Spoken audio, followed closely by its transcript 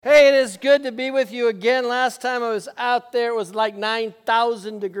it is good to be with you again. Last time I was out there, it was like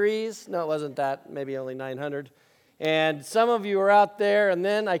 9,000 degrees. No, it wasn't that, maybe only 900. And some of you were out there, and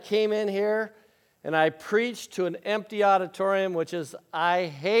then I came in here, and I preached to an empty auditorium, which is, I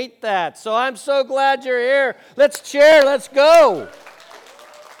hate that. So I'm so glad you're here. Let's cheer, let's go.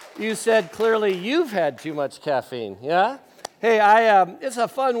 You said clearly you've had too much caffeine, yeah? Hey, it's a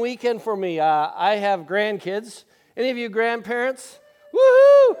fun weekend for me. I have grandkids. Any of you grandparents?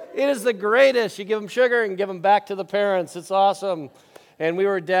 Woohoo! It is the greatest. You give them sugar and give them back to the parents. It's awesome. And we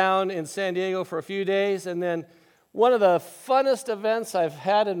were down in San Diego for a few days, and then one of the funnest events I've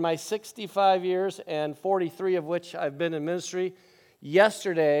had in my 65 years, and 43 of which I've been in ministry.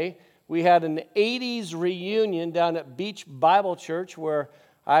 Yesterday, we had an 80s reunion down at Beach Bible Church where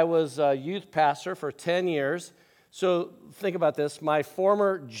I was a youth pastor for 10 years. So think about this. My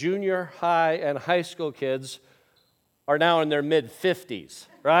former junior high and high school kids are now in their mid-50s,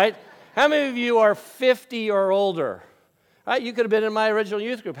 right? How many of you are 50 or older? Right? You could have been in my original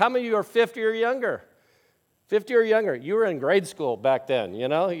youth group. How many of you are 50 or younger? 50 or younger. You were in grade school back then, you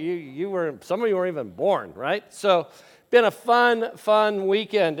know? You were, some of you weren't even born, right? So, been a fun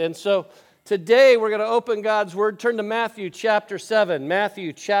weekend. And so, today we're going to open God's Word. Turn to Matthew chapter 7.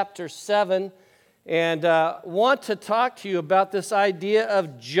 Matthew chapter 7. And want to talk to you about this idea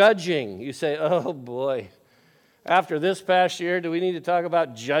of judging. You say, oh boy. After this past year, do we need to talk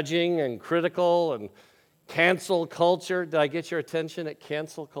about judging and critical and cancel culture? Did I get your attention at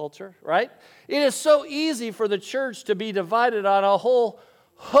cancel culture? Right? It is so easy for the church to be divided on a whole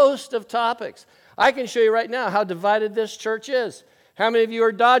host of topics. I can show you right now how divided this church is. How many of you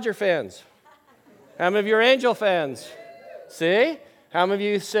are Dodger fans? How many of you are Angel fans? See? How many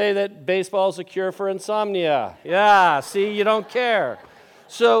of you say that baseball is a cure for insomnia? Yeah, see, you don't care.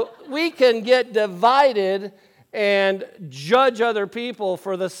 So we can get divided and judge other people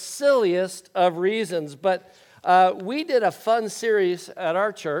for the silliest of reasons. But we did a fun series at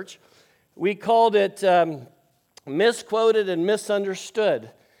our church. We called it Misquoted and Misunderstood.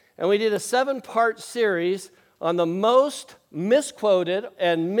 And we did a 7-part series on the most misquoted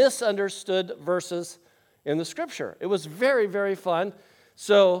and misunderstood verses in the Scripture. It was very, very fun.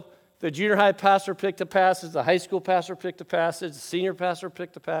 So the junior high pastor picked a passage, the high school pastor picked a passage, the senior pastor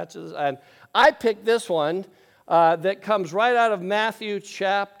picked a passage, and I picked this one that comes right out of Matthew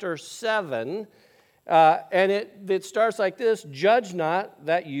chapter 7, and it starts like this: judge not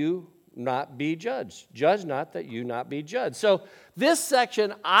that you not be judged. Judge not that you not be judged. So this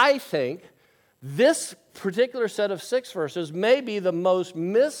section, I think, this particular set of 6 verses may be the most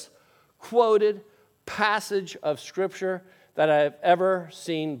misquoted passage of Scripture that I've ever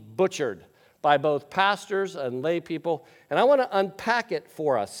seen butchered by both pastors and lay people. And I want to unpack it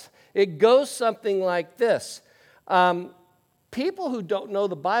for us. It goes something like this. People who don't know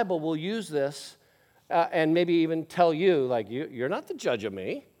the Bible will use this and maybe even tell you, like, you're not the judge of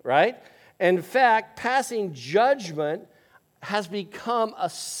me, right? In fact, passing judgment has become a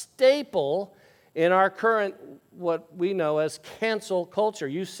staple in our current, what we know as cancel culture.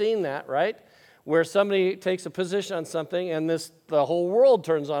 You've seen that, right? Where somebody takes a position on something and the whole world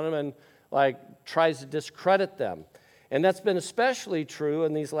turns on them and like tries to discredit them. And that's been especially true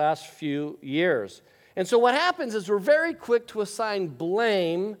in these last few years. And so what happens is we're very quick to assign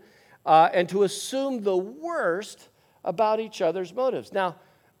blame and to assume the worst about each other's motives. Now,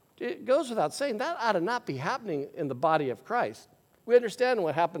 it goes without saying that ought to not be happening in the body of Christ. We understand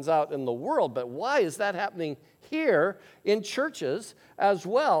what happens out in the world, but why is that happening here in churches as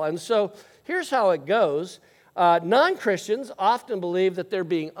well? And so here's how it goes. Non-Christians often believe that they're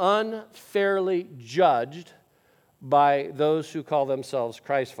being unfairly judged by those who call themselves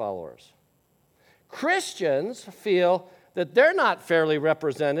Christ followers. Christians feel that they're not fairly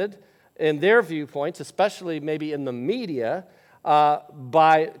represented in their viewpoints, especially maybe in the media,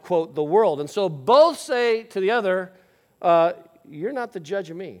 by, quote, the world. And so both say to the other, you're not the judge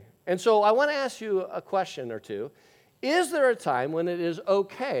of me. And so I want to ask you a question or two. Is there a time when it is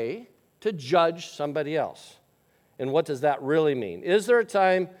okay to judge somebody else? And what does that really mean? Is there a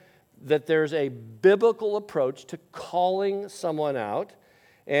time that there's a biblical approach to calling someone out?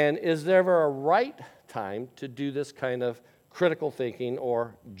 And is there ever a right time to do this kind of critical thinking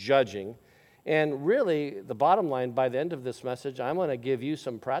or judging? And really, the bottom line, by the end of this message, I'm going to give you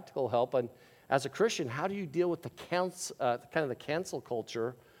some practical help on, as a Christian, how do you deal with the kind of the cancel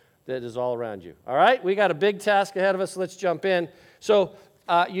culture that is all around you? All right, we got a big task ahead of us. Let's jump in. So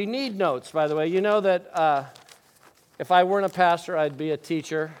you need notes, by the way. You know that if I weren't a pastor, I'd be a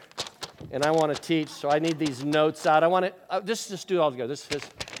teacher, and I want to teach, so I need these notes out. I want to just do it all together.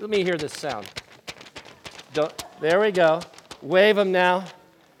 Let me hear this sound. There we go. Wave them now.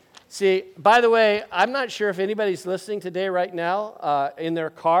 See, by the way, I'm not sure if anybody's listening today right now in their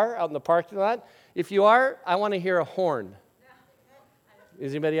car out in the parking lot. If you are, I want to hear a horn.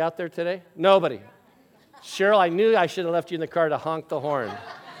 Is anybody out there today? Nobody. Cheryl, I knew I should have left you in the car to honk the horn.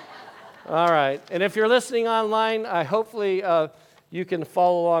 All right. And if you're listening online, hopefully you can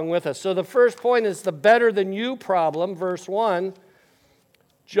follow along with us. So the first point is the better than you problem, verse 1.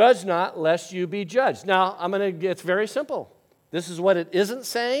 Judge not, lest you be judged. Now, it's very simple. This is what it isn't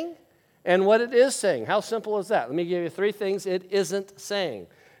saying and what it is saying. How simple is that? Let me give you 3 things it isn't saying.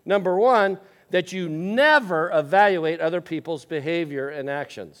 Number 1, that you never evaluate other people's behavior and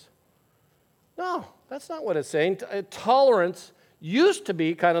actions. No, that's not what it's saying. Tolerance used to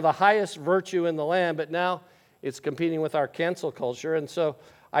be kind of the highest virtue in the land, but now it's competing with our cancel culture. And so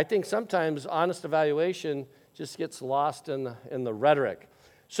I think sometimes honest evaluation just gets lost in the rhetoric.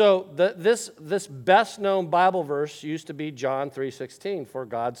 So this best-known Bible verse used to be John 3:16, for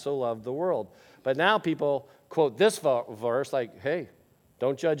God so loved the world. But now people quote this verse like, hey,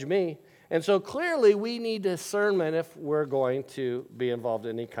 don't judge me. And so clearly we need discernment if we're going to be involved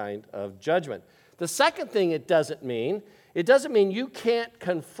in any kind of judgment. The second thing it doesn't mean you can't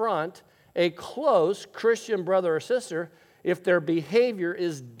confront a close Christian brother or sister if their behavior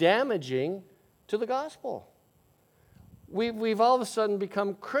is damaging to the gospel. We've all of a sudden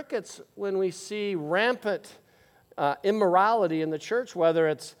become crickets when we see rampant immorality in the church, whether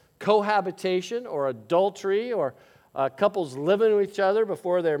it's cohabitation or adultery or couples living with each other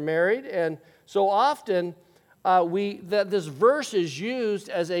before they're married. And so often this verse is used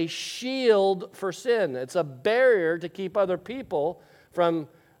as a shield for sin. It's a barrier to keep other people from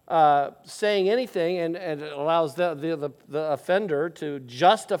saying anything, and it allows the offender to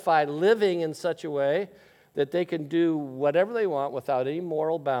justify living in such a way that they can do whatever they want without any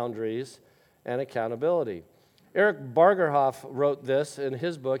moral boundaries and accountability. Eric Bargerhoff wrote this in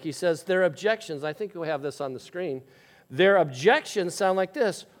his book. He says, their objections, I think we'll have this on the screen, their objections sound like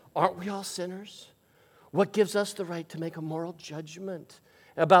this: aren't we all sinners? What gives us the right to make a moral judgment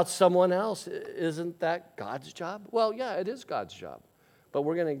about someone else? Isn't that God's job? Well, yeah, it is God's job. But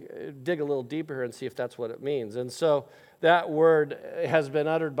we're going to dig a little deeper here and see if that's what it means. And so that word has been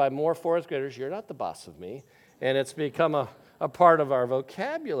uttered by more fourth graders. You're not the boss of me. And it's become a part of our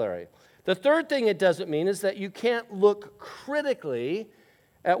vocabulary. The third thing it doesn't mean is that you can't look critically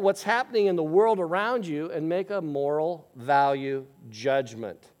at what's happening in the world around you and make a moral value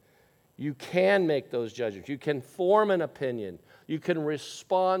judgment. You can make those judgments. You can form an opinion. You can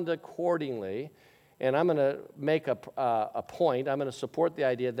respond accordingly. And I'm going to make a point. I'm going to support the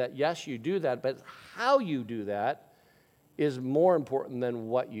idea that, yes, you do that, but how you do that is more important than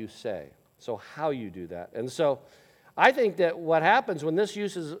what you say. So how you do that. And so I think that what happens when this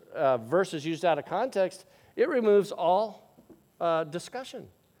verse is used out of context, it removes all discussion.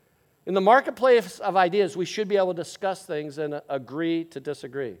 In the marketplace of ideas, we should be able to discuss things and agree to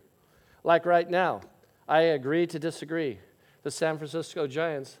disagree. Like right now, I agree to disagree. The San Francisco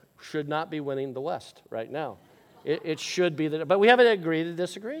Giants should not be winning the West right now. It should be but we haven't agreed to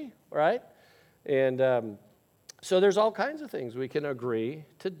disagree, right? And so there's all kinds of things we can agree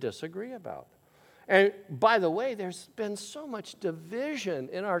to disagree about. And by the way, there's been so much division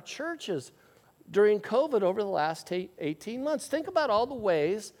in our churches during COVID over the last 18 months. Think about all the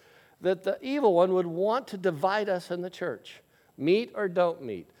ways that the evil one would want to divide us in the church. Meet or don't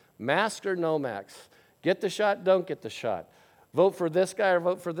meet. Mask or no mask. Get the shot, don't get the shot. Vote for this guy or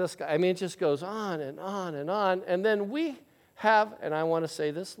vote for this guy. I mean, it just goes on and on and on. And then we have, and I want to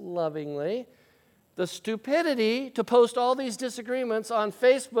say this lovingly, the stupidity to post all these disagreements on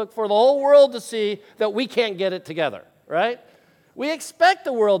Facebook for the whole world to see that we can't get it together, right? We expect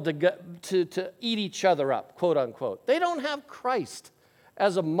the world to eat each other up, quote unquote. They don't have Christ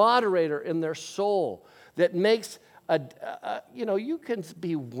as a moderator in their soul that makes you can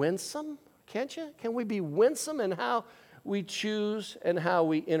be winsome, can't you? Can we be winsome in how we choose and how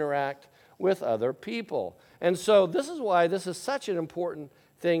we interact with other people? And so this is why this is such an important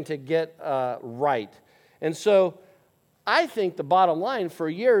thing to get right. And so I think the bottom line, for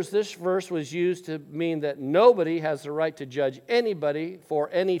years, this verse was used to mean that nobody has the right to judge anybody for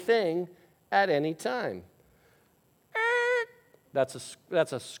anything at any time. That's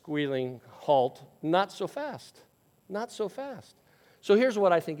a squealing halt. Not so fast. Not so fast. So here's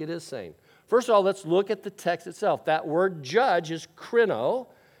what I think it is saying. First of all, let's look at the text itself. That word judge is krino,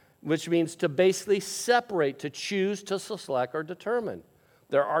 which means to basically separate, to choose, to select, or determine.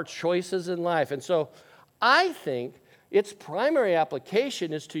 There are choices in life. And so I think its primary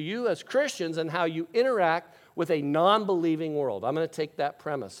application is to you as Christians and how you interact with a non-believing world. I'm going to take that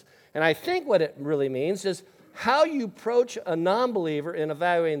premise. And I think what it really means is how you approach a non-believer in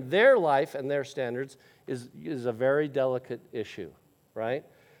evaluating their life and their standards is a very delicate issue, right?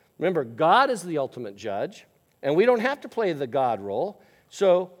 Remember, God is the ultimate judge, and we don't have to play the God role.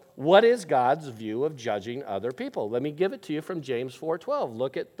 So what is God's view of judging other people? Let me give it to you from James 4:12.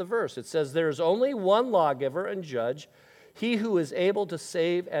 Look at the verse. It says, there is only one lawgiver and judge, he who is able to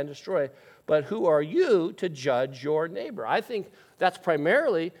save and destroy. But who are you to judge your neighbor? I think that's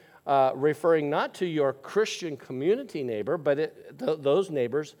primarily referring not to your Christian community neighbor, but those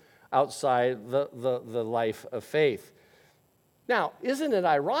neighbors outside the life of faith. Now, isn't it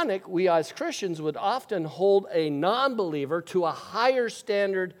ironic we as Christians would often hold a non-believer to a higher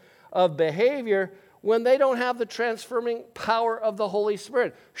standard of behavior when they don't have the transforming power of the Holy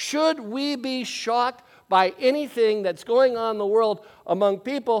Spirit? Should we be shocked by anything that's going on in the world among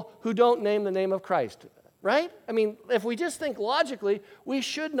people who don't name the name of Christ? Right? I mean, if we just think logically, we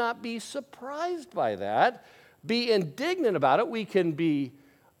should not be surprised by that, be indignant about it. We can be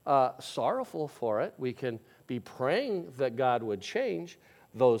sorrowful for it. We can be praying that God would change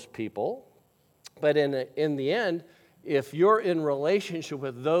those people. But in the end, if you're in relationship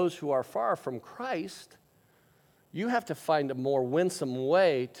with those who are far from Christ, you have to find a more winsome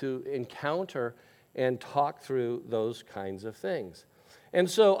way to encounter and talk through those kinds of things. And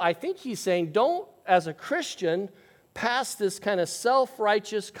so I think he's saying, don't, as a Christian, pass this kind of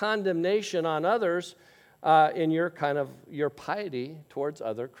self-righteous condemnation on others in your piety towards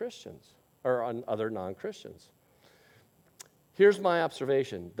other Christians or on other non-Christians. Here's my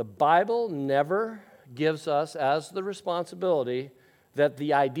observation. The Bible never gives us as the responsibility that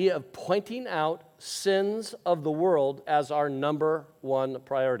the idea of pointing out sins of the world as our number one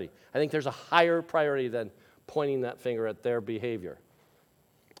priority. I think there's a higher priority than pointing that finger at their behavior.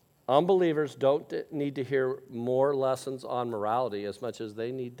 Unbelievers don't need to hear more lessons on morality as much as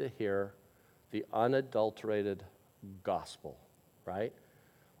they need to hear the unadulterated gospel, right?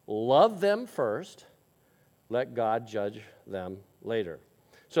 Love them first, let God judge them later.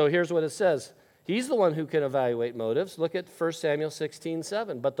 So here's what it says. He's the one who can evaluate motives. Look at 1 Samuel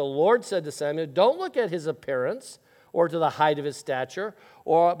 16:7. But the Lord said to Samuel, don't look at his appearance or to the height of his stature,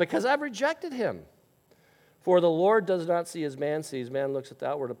 or because I've rejected him. For the Lord does not see as man sees. Man looks at the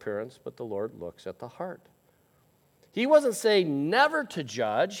outward appearance, but the Lord looks at the heart. He wasn't saying never to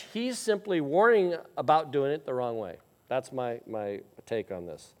judge. He's simply warning about doing it the wrong way. That's my take on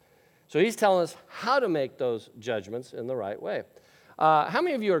this. So he's telling us how to make those judgments in the right way. How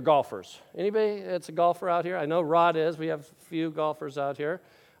many of you are golfers? Anybody that's a golfer out here? I know Rod is. We have a few golfers out here.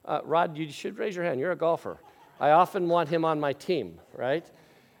 Rod, you should raise your hand. You're a golfer. I often want him on my team, right?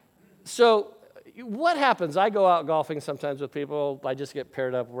 So what happens? I go out golfing sometimes with people. I just get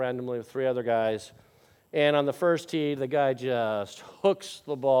paired up randomly with 3 other guys. And on the first tee, the guy just hooks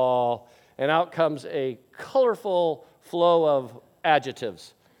the ball, and out comes a colorful flow of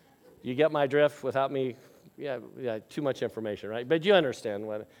adjectives. You get my drift without me? Yeah, too much information, right? But you understand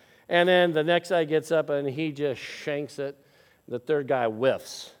what. And then the next guy gets up, and he just shanks it. The third guy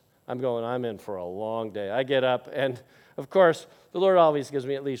whiffs. I'm in for a long day. I get up, and of course, the Lord always gives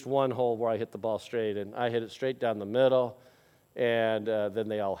me at least one hole where I hit the ball straight, and I hit it straight down the middle, and then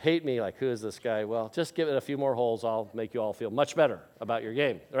they all hate me, like, who is this guy? Well, just give it a few more holes. I'll make you all feel much better about your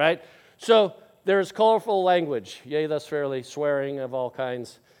game, right? So there's colorful language, yea, thus fairly, swearing of all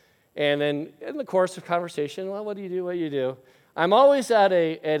kinds. And then in the course of conversation, well, what do you do, what do you do? I'm always at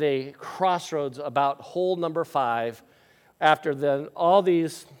a crossroads about hole number 5 after then all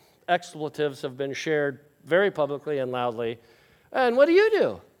these expletives have been shared very publicly and loudly. And what do you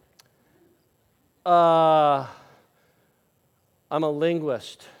do? I'm a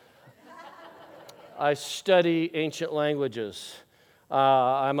linguist. I study ancient languages.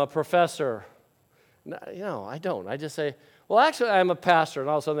 I'm a professor. No, I don't. I just say, well, actually, I'm a pastor. And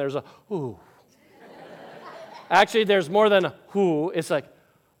all of a sudden there's a whoo. Actually, there's more than a whoo. It's like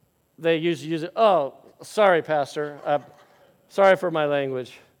they use it. Oh, sorry, pastor. Sorry for my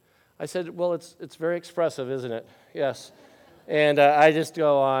language. I said, well, it's very expressive, isn't it? Yes. And I just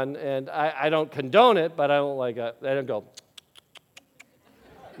go on, and I don't condone it, but I don't like it. I don't go,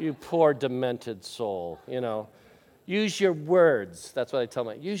 you poor demented soul, Use your words. That's what I tell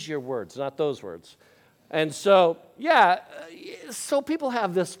them. Use your words, not those words. And so, so people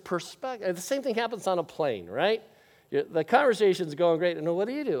have this perspective. The same thing happens on a plane, right? The conversation's going great, and what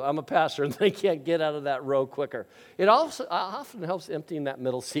do? I'm a pastor, and they can't get out of that row quicker. It also often helps emptying that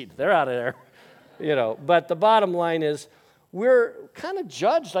middle seat. They're out of there, But the bottom line is, we're kind of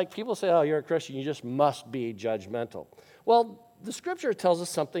judged, like people say, oh, you're a Christian, you just must be judgmental. Well, the Scripture tells us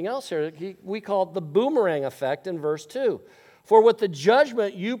something else here. We call it the boomerang effect in verse 2. For with the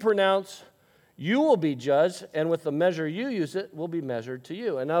judgment you pronounce, you will be judged, and with the measure you use it will be measured to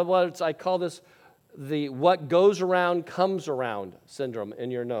you. In other words, I call this the what goes around comes around syndrome in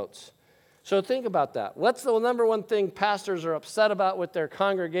your notes. So think about that. What's the number one thing pastors are upset about with their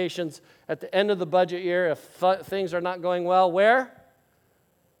congregations at the end of the budget year if things are not going well? Where?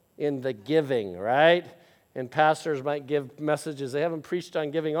 In the giving, right? And pastors might give messages. They haven't preached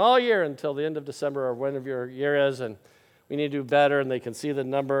on giving all year until the end of December or whenever your year is, and we need to do better, and they can see the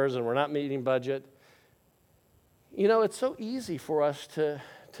numbers, and we're not meeting budget. You know, it's so easy for us to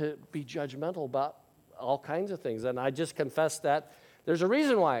be judgmental about all kinds of things, and I just confess that there's a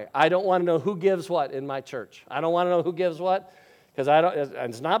reason why I don't want to know who gives what in my church. I don't want to know who gives what, because and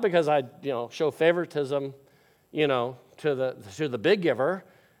it's not because I show favoritism, to the big giver.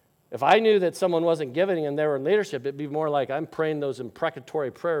 If I knew that someone wasn't giving and they were in leadership, it'd be more like I'm praying those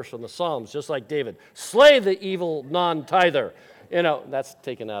imprecatory prayers from the Psalms, just like David. Slay the evil non-tither. That's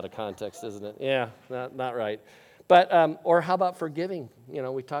taken out of context, isn't it? Yeah, not right. But, or how about forgiving?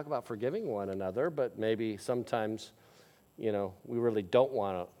 We talk about forgiving one another, but maybe sometimes, we really don't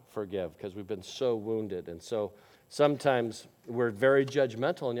want to forgive because we've been so wounded. And so sometimes we're very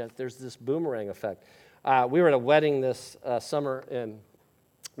judgmental, and yet there's this boomerang effect. We were at a wedding this summer in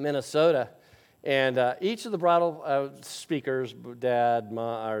Minnesota, and each of the bridal speakers, dad,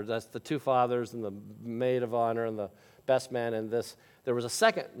 mom, that's the two fathers and the maid of honor and the best man, and there was a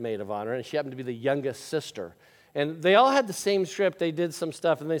second maid of honor, and she happened to be the youngest sister. And they all had the same script. They did some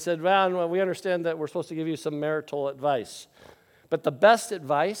stuff, and they said, well, we understand that we're supposed to give you some marital advice. But the best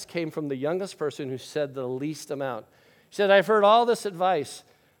advice came from the youngest person who said the least amount. She said, I've heard all this advice.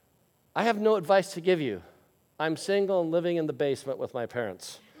 I have no advice to give you. I'm single and living in the basement with my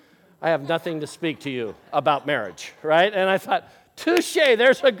parents. I have nothing to speak to you about marriage, right? And I thought, touche,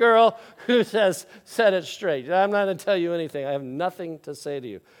 there's a girl who said it straight. I'm not going to tell you anything. I have nothing to say to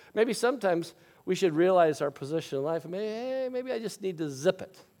you. Maybe sometimes we should realize our position in life. Maybe I just need to zip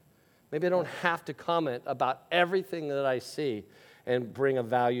it. Maybe I don't have to comment about everything that I see and bring a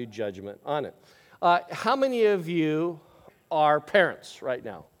value judgment on it. How many of you are parents right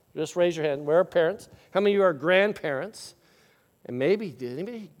now? Just raise your hand. We're parents. How many of you are grandparents? And maybe, did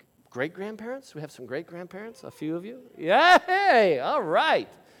anybody great-grandparents? We have some great-grandparents? A few of you? Yay! All right.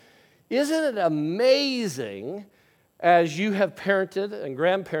 Isn't it amazing, as you have parented and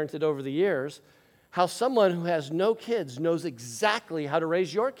grandparented over the years, how someone who has no kids knows exactly how to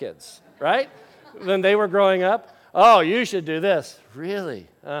raise your kids, right? When they were growing up, oh, you should do this. Really?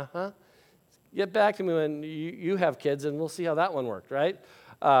 Uh-huh. Get back to me when you have kids, and we'll see how that one worked, right?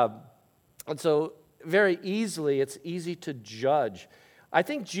 And so very easily, it's easy to judge. I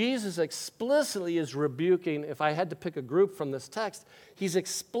think Jesus explicitly is rebuking, if I had to pick a group from this text, he's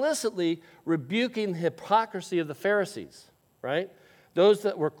explicitly rebuking the hypocrisy of the Pharisees, right? Those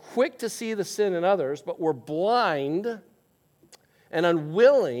that were quick to see the sin in others, but were blind and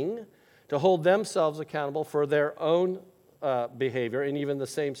unwilling to hold themselves accountable for their own behavior and even the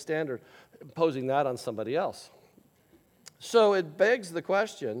same standard, imposing that on somebody else. So it begs the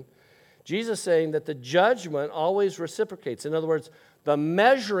question, Jesus saying that the judgment always reciprocates. In other words, the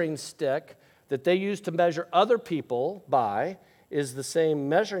measuring stick that they use to measure other people by is the same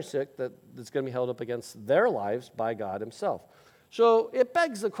measuring stick that's going to be held up against their lives by God himself. So it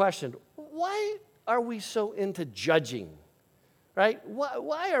begs the question, why are we so into judging, right?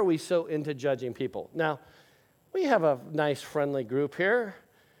 Why are we so into judging people? Now, we have a nice, friendly group here.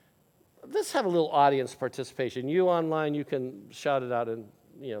 Let's have a little audience participation. You online, you can shout it out and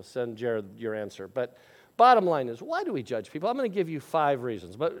send Jared your answer. But bottom line is, why do we judge people? I'm going to give you 5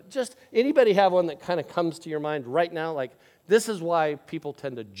 reasons. But just anybody have one that kind of comes to your mind right now? Like, this is why people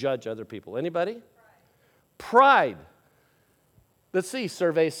tend to judge other people. Anybody? Pride. Let's see.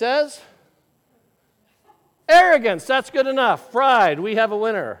 Survey says arrogance. That's good enough. Pride. We have a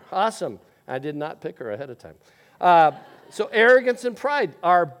winner. Awesome. I did not pick her ahead of time. So arrogance and pride.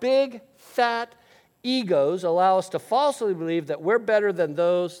 Our big, fat egos allow us to falsely believe that we're better than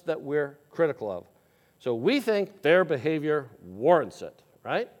those that we're critical of. So we think their behavior warrants it,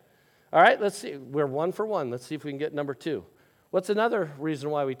 right? All right, let's see. We're 1 for 1. Let's see if we can get number 2. What's another reason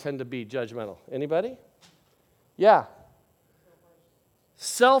why we tend to be judgmental? Anybody? Yeah.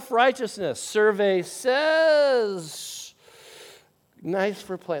 Self-righteousness. Survey says, nice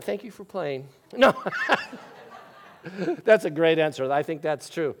for playing. Thank you for playing. No. That's a great answer. I think that's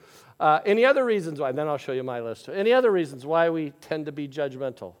true. Any other reasons why? Then I'll show you my list. Any other reasons why we tend to be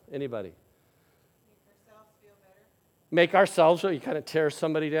judgmental? Anybody? Make ourselves feel better. Make ourselves, so you kind of tear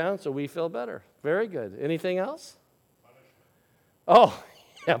somebody down so we feel better. Very good. Anything else? Punishment. Oh,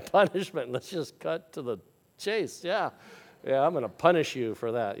 yeah, punishment. Let's just cut to the chase. Yeah. Yeah, I'm going to punish you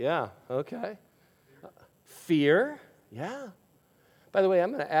for that. Yeah, okay. Fear, yeah. By the way,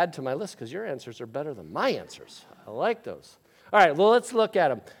 I'm going to add to my list because your answers are better than my answers. I like those. All right, well, let's look at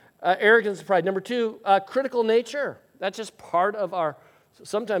them. Arrogance and pride. Number 2, critical nature. That's just part of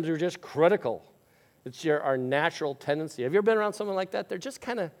sometimes we're just critical. It's our natural tendency. Have you ever been around someone like that? They're just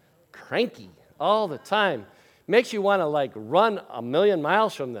kind of cranky all the time. Makes you want to run a million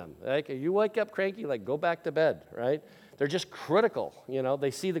miles from them. Like you wake up cranky, go back to bed, right? They're just critical.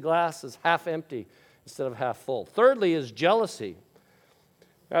 They see the glass as half empty instead of half full. Thirdly is jealousy.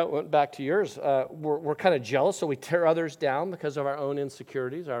 I went back to yours. We're kind of jealous, so we tear others down because of our own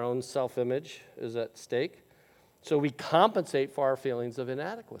insecurities. Our own self-image is at stake. So we compensate for our feelings of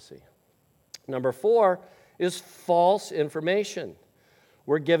inadequacy. Number 4 is false information.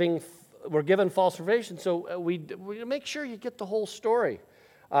 We're given false information, so we make sure you get the whole story.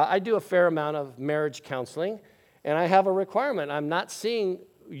 I do a fair amount of marriage counseling, and I have a requirement. I'm not seeing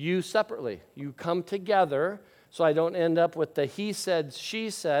you separately. You come together, so I don't end up with the he said, she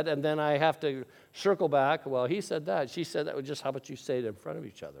said, and then I have to circle back. Well, he said that, she said that. Just how about you say it in front of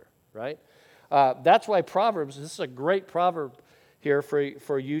each other, right? That's why Proverbs, this is a great proverb here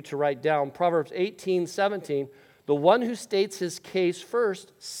for you to write down. Proverbs 18:17, the one who states his case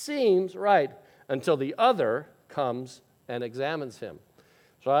first seems right until the other comes and examines him.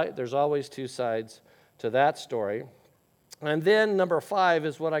 Right? There's always two sides to that story. And then number 5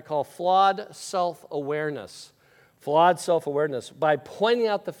 is what I call flawed self-awareness. Flawed self-awareness. By pointing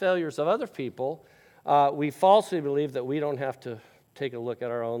out the failures of other people, we falsely believe that we don't have to take a look at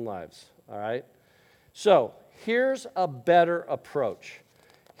our own lives. All right? So here's a better approach.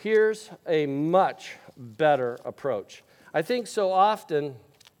 Here's a much better approach. I think so often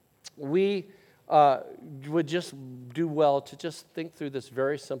we would just do well to just think through this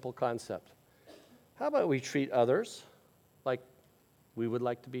very simple concept. How about we treat others like we would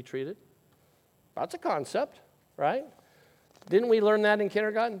like to be treated? That's a concept, right? Didn't we learn that in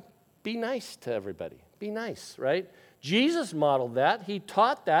kindergarten? Be nice to everybody. Be nice, right? Jesus modeled that. He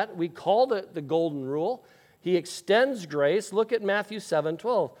taught that. We called it the golden rule. He extends grace. Look at Matthew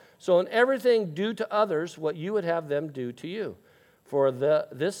 7:12. So in everything, do to others what you would have them do to you. For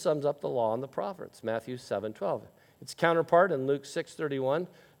this sums up the law and the prophets, Matthew 7:12. Its counterpart in Luke 6:31,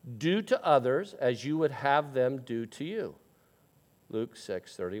 do to others as you would have them do to you. Luke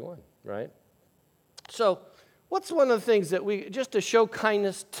 6:31, right? So what's one of the things that we, just to show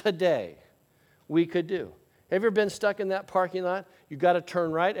kindness today, we could do? Have you ever been stuck in that parking lot? You got to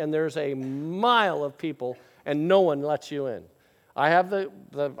turn right, and there's a mile of people, and no one lets you in.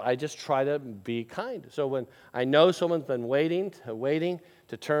 I just try to be kind. So when I know someone's been waiting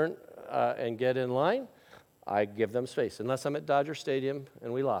to turn and get in line, I give them space, unless I'm at Dodger Stadium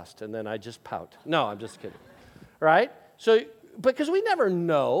and we lost, and then I just pout. No, I'm just kidding. Right? So, because we never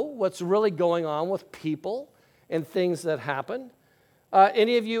know what's really going on with people and things that happen.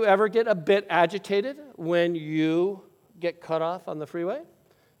 Any of you ever get a bit agitated when you get cut off on the freeway?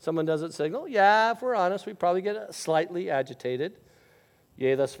 Someone doesn't signal? Yeah, if we're honest, we probably get slightly agitated.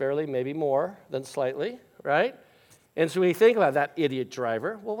 Yea, thus fairly, maybe more than slightly, right? And so we think about that idiot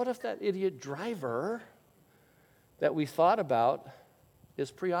driver. Well, what if that idiot driver that we thought about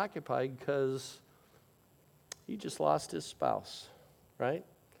is preoccupied because he just lost his spouse, right?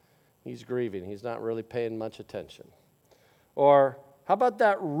 He's grieving. He's not really paying much attention. Or how about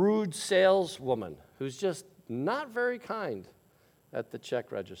that rude saleswoman who's just not very kind at the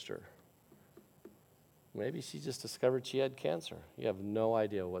check register? Maybe she just discovered she had cancer. You have no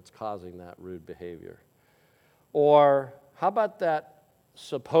idea what's causing that rude behavior. Or how about that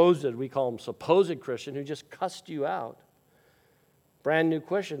we call him supposed Christian who just cussed you out? Brand new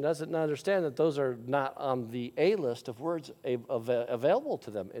Christian doesn't understand that those are not on the A list of words available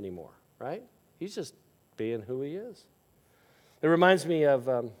to them anymore, right? He's just being who he is. It reminds me of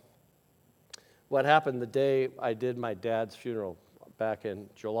what happened the day I did my dad's funeral back in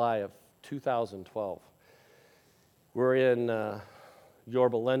July of 2012. We're in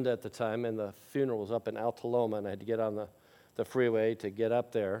Yorba Linda at the time, and the funeral was up in Altaloma, and I had to get on the freeway to get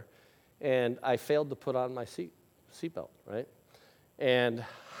up there, and I failed to put on my seatbelt, right? And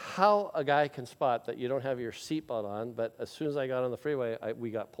how a guy can spot that you don't have your seatbelt on, but as soon as I got on the freeway,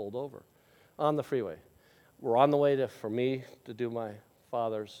 we got pulled over on the freeway. We're on the way for me to do my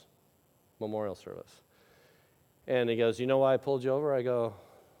father's memorial service. And he goes, you know why I pulled you over? I go,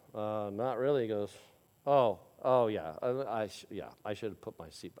 not really. He goes, oh yeah, I should have put my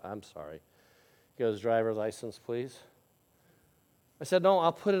seatbelt. I'm sorry. He goes, driver's license, please. I said, no,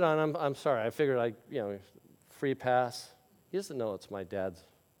 I'll put it on. I'm sorry. I figured free pass. He doesn't know it's my dad's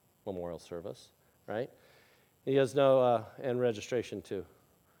memorial service, right? He goes, no, and registration too.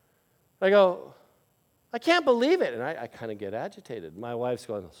 I go, I can't believe it. And I kind of get agitated. My wife's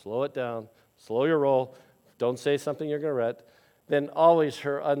going, slow it down, slow your roll, don't say something you're going to regret. Then always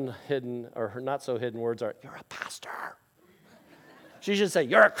her unhidden or her not so hidden words are, you're a pastor. She should say,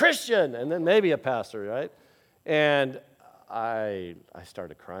 you're a Christian, and then maybe a pastor, right? And I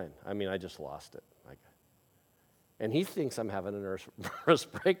started crying. I mean, I just lost it. And he thinks I'm having a nervous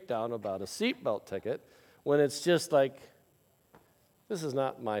breakdown about a seatbelt ticket when it's just like, this is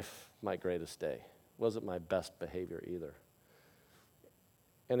not my greatest day. Wasn't my best behavior either.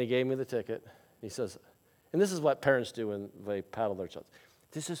 And he gave me the ticket. He says, and this is what parents do when they paddle their children.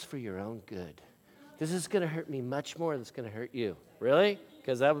 This is for your own good. This is going to hurt me much more than it's going to hurt you. Really?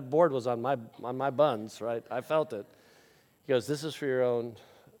 Because that board was on my buns, right? I felt it. He goes, this is for your own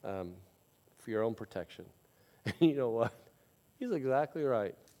protection. And you know what? He's exactly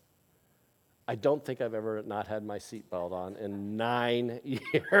right. I don't think I've ever not had my seatbelt on in 9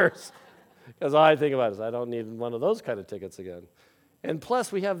 years. Because all I think about is I don't need one of those kind of tickets again. And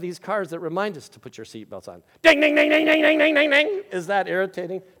plus, we have these cars that remind us to put your seatbelts on. Ding, ding, ding, ding, ding, ding, ding, ding, ding. Is that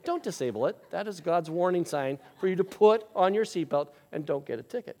irritating? Don't disable it. That is God's warning sign for you to put on your seatbelt and don't get a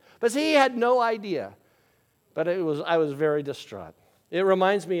ticket. But see, he had no idea. But I was very distraught. It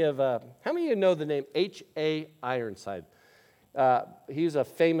reminds me of, how many of you know the name H.A. Ironside? He's a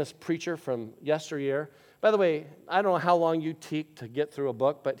famous preacher from yesteryear. By the way, I don't know how long you take to get through a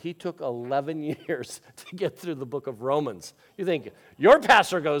book, but he took 11 years to get through the book of Romans. You think your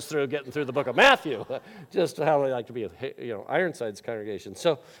pastor goes through getting through the book of Matthew, just how I like to be at Ironside's congregation.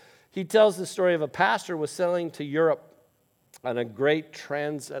 So he tells the story of a pastor was sailing to Europe on a great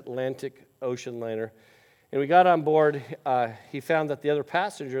transatlantic ocean liner. And we got on board, he found that the other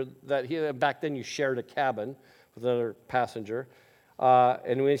passenger, back then you shared a cabin with another passenger.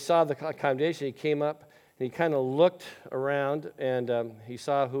 And when he saw the accommodation, he came up and he kind of looked around and he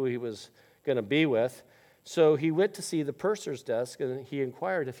saw who he was going to be with. So he went to see the purser's desk and he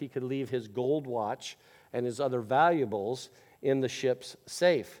inquired if he could leave his gold watch and his other valuables in the ship's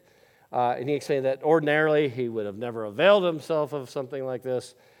safe. And he explained that ordinarily he would have never availed himself of something like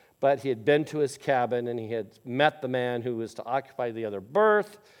this, but he had been to his cabin and he had met the man who was to occupy the other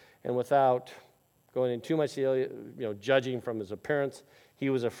berth, and without going into too much judging from his appearance, he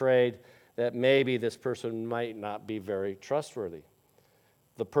was afraid that maybe this person might not be very trustworthy.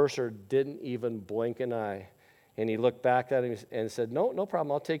 The purser didn't even blink an eye, and he looked back at him and said, no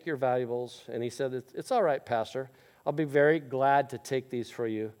problem, I'll take your valuables. And he said, it's all right, Pastor. I'll be very glad to take these for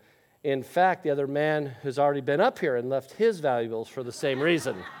you. In fact, the other man has already been up here and left his valuables for the same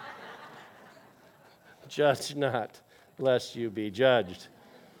reason. Judge not, lest you be judged.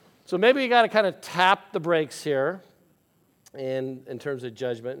 So maybe you got to kind of tap the brakes here in terms of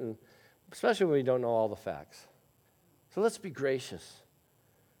judgment, and especially when we don't know all the facts. So let's be gracious.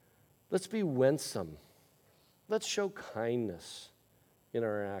 Let's be winsome. Let's show kindness in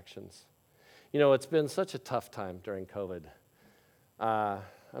our actions. You know, it's been such a tough time during COVID.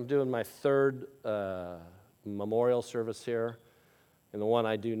 I'm doing my third memorial service here, and the one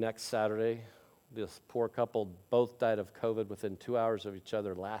I do next Saturday. This poor couple both died of COVID within 2 hours of each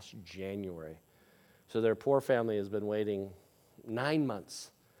other last January. So their poor family has been waiting 9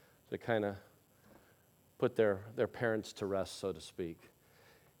 months to kind of put their parents to rest, so to speak.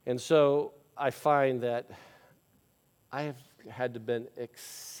 And so I find that I have had to been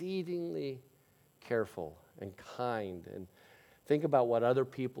exceedingly careful and kind and think about what other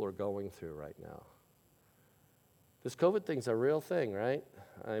people are going through right now. This COVID thing's a real thing, right?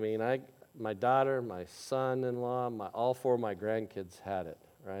 I mean, my daughter, my son-in-law, all four of my grandkids had it,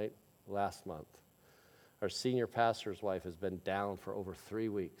 right, last month. Our senior pastor's wife has been down for over 3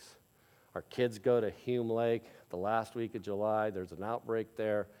 weeks. Our kids go to Hume Lake the last week of July. There's an outbreak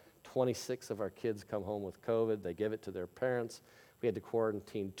there. 26 of our kids come home with COVID. They give it to their parents. We had to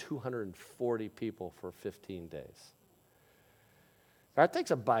quarantine 240 people for 15 days. That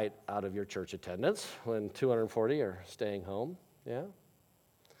takes a bite out of your church attendance when 240 are staying home, yeah?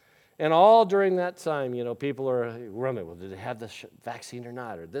 And all during that time, people are wondering, well, did they have the vaccine or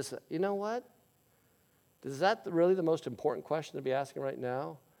not? Or this, you know what? Is that really the most important question to be asking right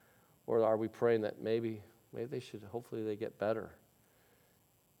now? Or are we praying that maybe they should, hopefully they get better?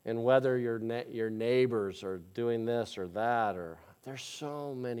 And whether your neighbors are doing this or that, or there's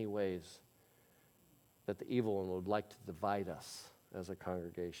so many ways that the evil one would like to divide us as a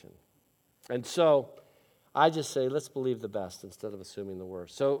congregation. And so I just say, let's believe the best instead of assuming the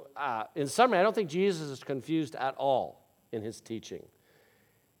worst. So in summary, I don't think Jesus is confused at all in his teaching.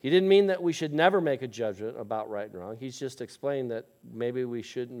 He didn't mean that we should never make a judgment about right and wrong. He's just explained that maybe we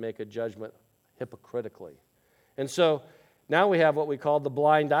shouldn't make a judgment hypocritically. And so Now we have what we call the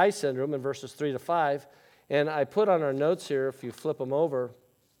blind eye syndrome in verses 3 to 5. And I put on our notes here, if you flip them over,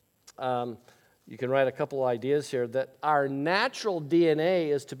 you can write a couple ideas here, that our natural DNA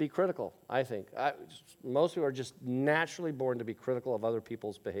is to be critical, I think. Most people are just naturally born to be critical of other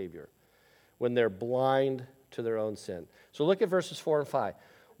people's behavior when they're blind to their own sin. So look at verses 4 and 5.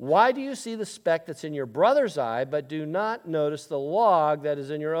 Why do you see the speck that's in your brother's eye, but do not notice the log that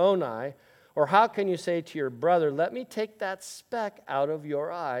is in your own eye? Or how can you say to your brother, let me take that speck out of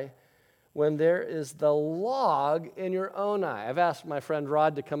your eye, when there is the log in your own eye? I've asked my friend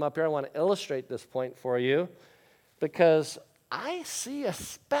Rod to come up here. I want to illustrate this point for you because I see a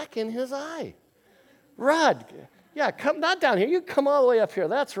speck in his eye. Rod, yeah, come not down here. You come all the way up here.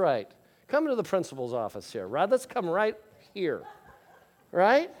 That's right. Come to the principal's office here. Rod, let's come right here.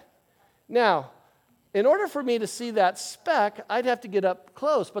 Right? Now, in order for me to see that speck, I'd have to get up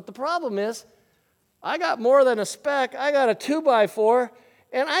close. But the problem is, I got more than a speck. I got a 2x4,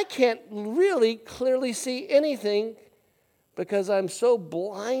 and I can't really clearly see anything because I'm so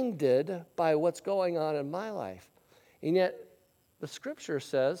blinded by what's going on in my life. And yet, the scripture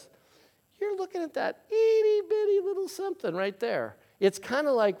says, you're looking at that itty-bitty little something right there. It's kind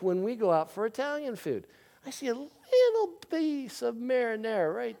of like when we go out for Italian food. I see a little piece of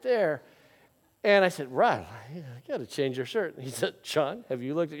marinara right there. And I said, Rod, you got to change your shirt. And he said, John, have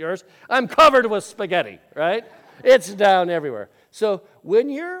you looked at yours? I'm covered with spaghetti, right? It's down everywhere. So when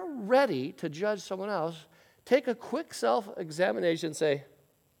you're ready to judge someone else, take a quick self-examination and say,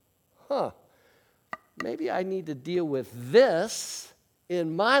 maybe I need to deal with this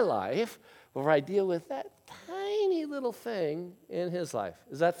in my life before I deal with that tiny little thing in his life.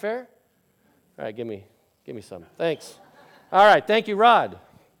 Is that fair? All right, give me some. Thanks. All right, thank you, Rod.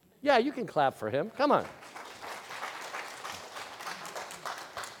 Yeah, you can clap for him. Come on.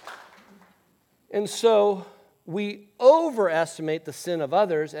 And so we overestimate the sin of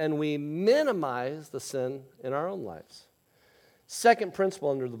others and we minimize the sin in our own lives. Second principle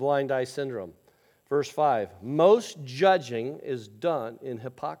under the blind eye syndrome, verse 5. Most judging is done in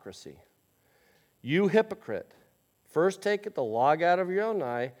hypocrisy. You hypocrite, first take the log out of your own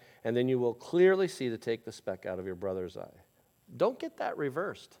eye, and then you will clearly see to take the speck out of your brother's eye. Don't get that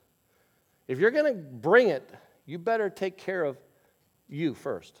reversed. If you're going to bring it, you better take care of you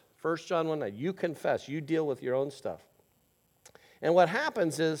first. 1 John 1:9, you confess, you deal with your own stuff. And what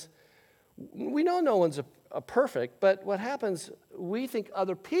happens is, we know no one's a perfect, but what happens, we think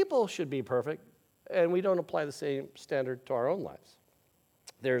other people should be perfect, and we don't apply the same standard to our own lives.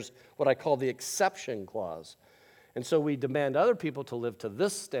 There's what I call the exception clause. And so we demand other people to live to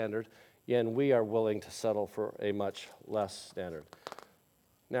this standard, and we are willing to settle for a much less standard.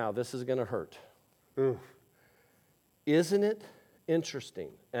 Now, this is going to hurt. Isn't it interesting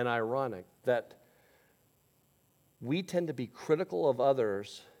and ironic that we tend to be critical of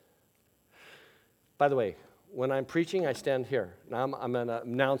others? By the way, when I'm preaching, I stand here. Now I'm going to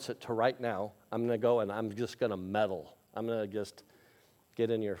announce it to right now. I'm going to go and I'm just going to meddle. I'm going to just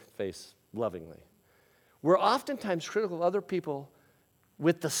get in your face lovingly. We're oftentimes critical of other people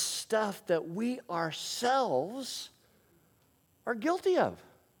with the stuff that we ourselves are guilty of.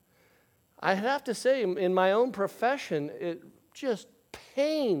 I have to say, in my own profession, it just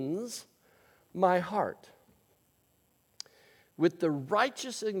pains my heart with the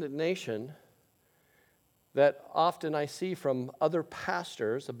righteous indignation that often I see from other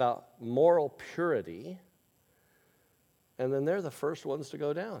pastors about moral purity, and then they're the first ones to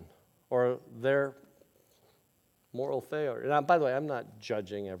go down, or their moral failure. And by the way, I'm not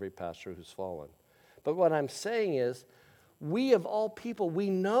judging every pastor who's fallen. But what I'm saying is, we of all people, we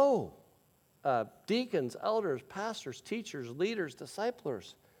know deacons, elders, pastors, teachers, leaders,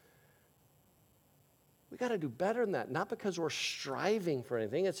 disciplers. We got to do better than that. Not because we're striving for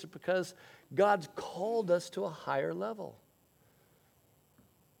anything. It's because God's called us to a higher level.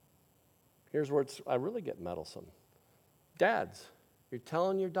 Here's where I really get meddlesome. Dads, you're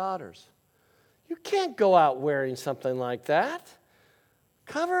telling your daughters, you can't go out wearing something like that.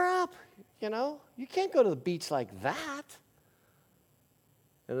 Cover up, You can't go to the beach like that.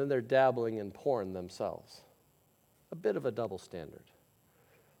 And then they're dabbling in porn themselves. A bit of a double standard.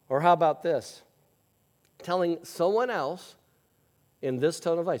 Or how about this? Telling someone else in this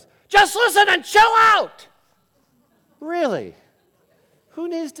tone of voice, just listen and chill out. Really? Who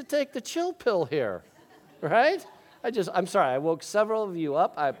needs to take the chill pill here? Right? I'm sorry, I woke several of you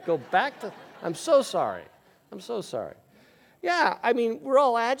up. I'm so sorry. Yeah, we're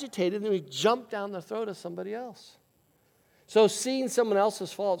all agitated and we jump down the throat of somebody else. So seeing someone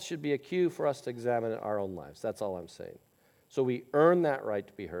else's faults should be a cue for us to examine our own lives. That's all I'm saying. So we earn that right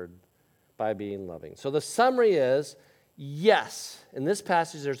to be heard by being loving. So the summary is, yes, in this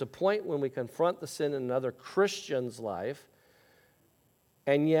passage, there's a point when we confront the sin in another Christian's life,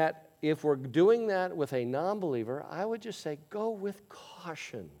 and yet, if we're doing that with a non-believer, I would just say, go with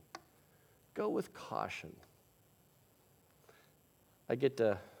caution. Go with caution. I get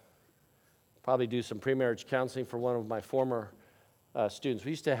to probably do some pre-marriage counseling for one of my former students.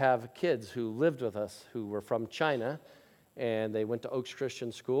 We used to have kids who lived with us who were from China, and they went to Oaks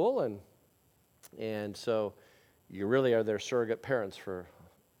Christian School, and so you really are their surrogate parents for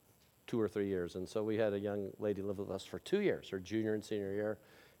 2 or 3 years. And so we had a young lady live with us for 2 years, her junior and senior year.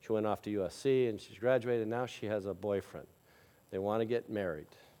 She went off to USC, and she's graduated, and now she has a boyfriend. They want to get married.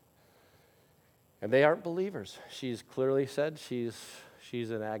 And they aren't believers. She's clearly said she's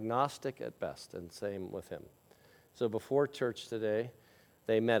an agnostic at best, and same with him. So before church today,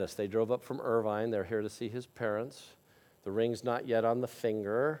 they met us. They drove up from Irvine. They're here to see his parents. The ring's not yet on the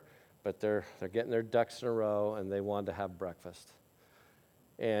finger, but they're getting their ducks in a row, and they wanted to have breakfast.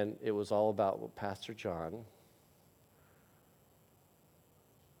 And it was all about, well, Pastor John,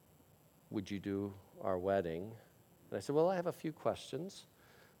 would you do our wedding? And I said, well, I have a few questions.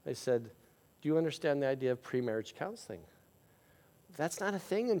 They said, do you understand the idea of pre-marriage counseling? That's not a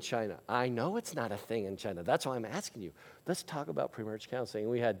thing in China. I know it's not a thing in China. That's why I'm asking you. Let's talk about pre-marriage counseling.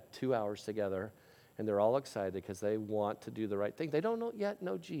 And we had 2 hours together, and they're all excited because they want to do the right thing. They don't yet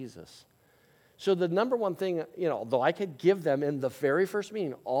know Jesus. So the number one thing, though I could give them in the very first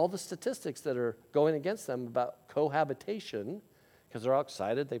meeting all the statistics that are going against them about cohabitation, because they're all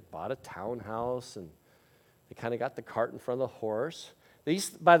excited. They bought a townhouse, and they kind of got the cart in front of the horse.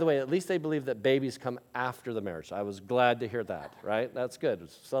 By the way, at least they believe that babies come after the marriage. I was glad to hear that, right? That's good.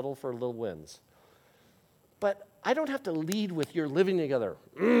 It's subtle for little wins. But I don't have to lead with you're living together.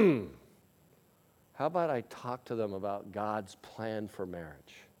 How about I talk to them about God's plan for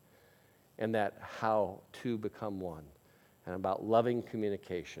marriage and that how to become one, and about loving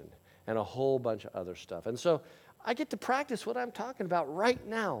communication and a whole bunch of other stuff. And so I get to practice what I'm talking about right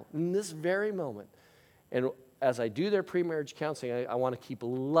now in this very moment. And as I do their pre-marriage counseling, I want to keep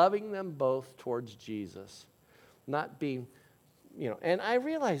loving them both towards Jesus, not being, and I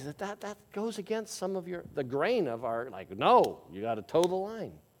realize that goes against some of the grain of our, no, you got to toe the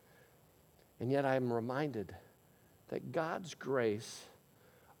line. And yet I'm reminded that God's grace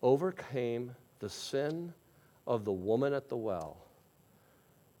overcame the sin of the woman at the well,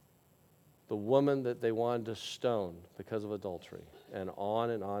 the woman that they wanted to stone because of adultery, and on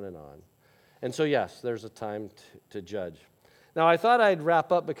and on and on. And so, yes, there's a time to judge. Now, I thought I'd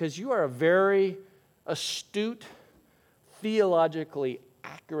wrap up because you are a very astute, theologically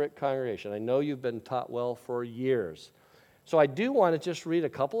accurate congregation. I know you've been taught well for years. So I do want to just read a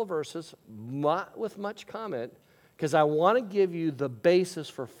couple of verses, not with much comment, because I want to give you the basis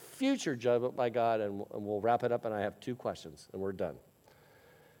for future judgment by God, and we'll wrap it up, and I have 2 questions, and we're done.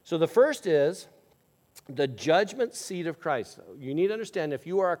 So the first is the judgment seat of Christ. You need to understand, if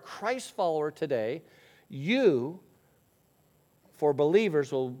you are a Christ follower today, you, for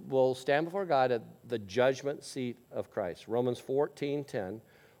believers, will stand before God at the judgment seat of Christ. Romans 14:10.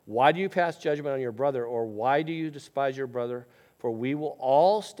 Why do you pass judgment on your brother, or why do you despise your brother? For we will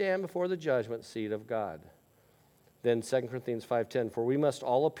all stand before the judgment seat of God. Then 2 Corinthians 5:10, for we must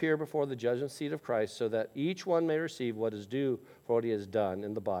all appear before the judgment seat of Christ, so that each one may receive what is due for what he has done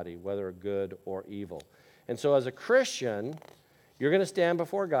in the body, whether good or evil. And so as a Christian, you're going to stand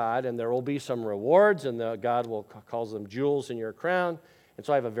before God, and there will be some rewards, and God will call them jewels in your crown. And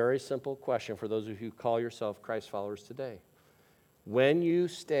so I have a very simple question for those of you who call yourself Christ followers today. When you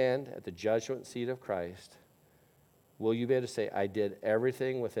stand at the judgment seat of Christ, will you be able to say, I did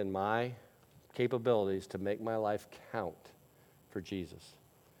everything within my capabilities to make my life count for Jesus?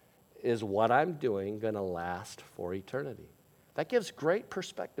 Is what I'm doing going to last for eternity? That gives great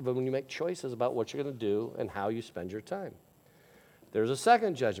perspective when you make choices about what you're going to do and how you spend your time. There's a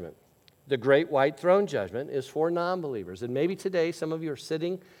second judgment. The great white throne judgment is for non-believers. And maybe today some of you are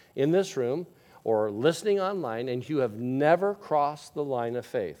sitting in this room or listening online and you have never crossed the line of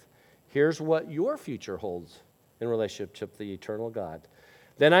faith. Here's what your future holds in relationship to the eternal God.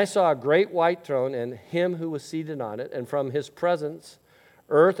 Then I saw a great white throne and him who was seated on it, and from his presence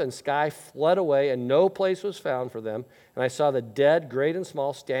earth and sky fled away, and no place was found for them. And I saw the dead, great and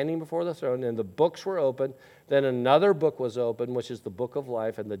small, standing before the throne, and the books were opened. Then another book was opened, which is the book of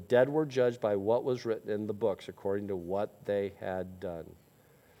life, and the dead were judged by what was written in the books, according to what they had done.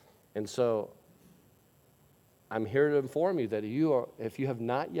 And so I'm here to inform you that if you have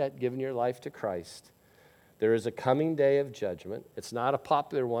not yet given your life to Christ, there is a coming day of judgment. It's not a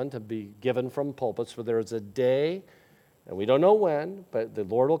popular one to be given from pulpits, but there is a day And we don't know when, but the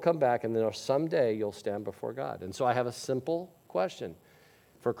Lord will come back, and then someday you'll stand before God. And so I have a simple question.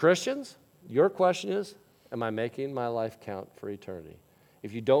 For Christians, your question is, am I making my life count for eternity?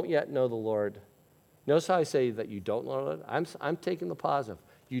 If you don't yet know the Lord, notice how I say that you don't know the Lord? I'm taking the positive.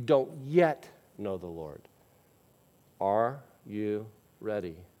 You don't yet know the Lord. Are you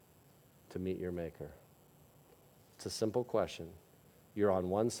ready to meet your Maker? It's a simple question. You're on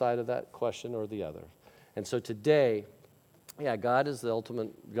one side of that question or the other. And so today, God is the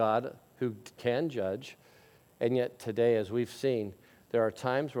ultimate God who can judge. And yet today, as we've seen, there are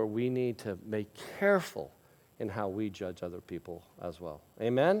times where we need to be careful in how we judge other people as well.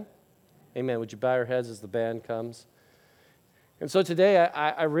 Amen? Amen. Would you bow your heads as the band comes? And so today,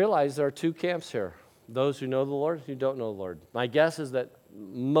 I realize there are two camps here. Those who know the Lord, who don't know the Lord. My guess is that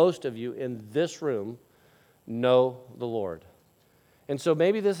most of you in this room know the Lord. And so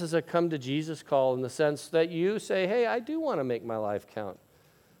maybe this is a come to Jesus call in the sense that you say, hey, I do want to make my life count.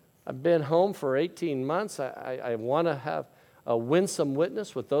 I've been home for 18 months. I want to have a winsome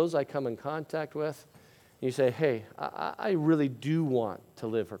witness with those I come in contact with. And you say, hey, I really do want to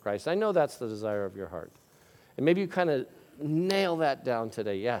live for Christ. I know that's the desire of your heart. And maybe you kind of nail that down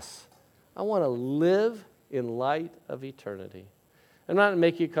today. Yes, I want to live in light of eternity. I'm not going to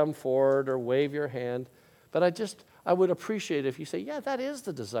make you come forward or wave your hand, but I would appreciate it if you say, yeah, that is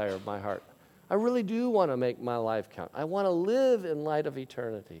the desire of my heart. I really do want to make my life count. I want to live in light of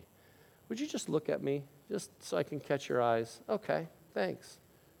eternity. Would you just look at me, just so I can catch your eyes? Okay, thanks.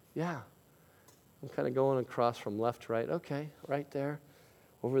 Yeah. I'm kind of going across from left to right. Okay, right there.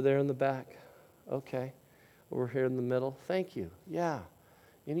 Over there in the back. Okay. Over here in the middle. Thank you. Yeah.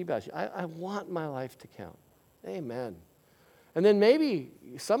 Anybody? I want my life to count. Amen. And then maybe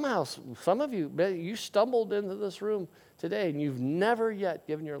somehow, some of you stumbled into this room today and you've never yet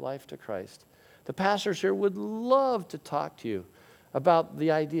given your life to Christ. The pastors here would love to talk to you about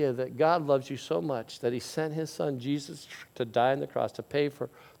the idea that God loves you so much that he sent his son Jesus to die on the cross to pay for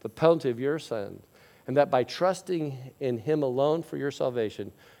the penalty of your sin, and that by trusting in him alone for your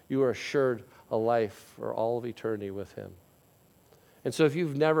salvation, you are assured a life for all of eternity with him. And so if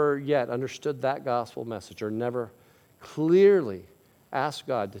you've never yet understood that gospel message or never clearly asked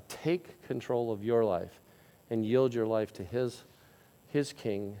God to take control of your life and yield your life to his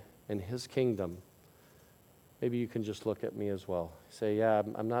king and his kingdom, maybe you can just look at me as well. Say, yeah,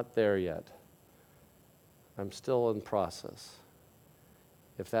 I'm not there yet. I'm still in process.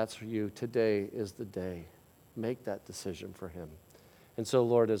 If that's for you, today is the day. Make that decision for him. And so,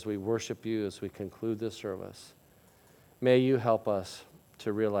 Lord, as we worship you, as we conclude this service, may you help us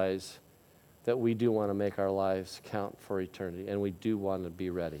to realize that we do want to make our lives count for eternity, and we do want to be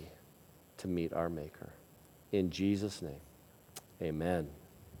ready to meet our Maker. In Jesus' name, amen.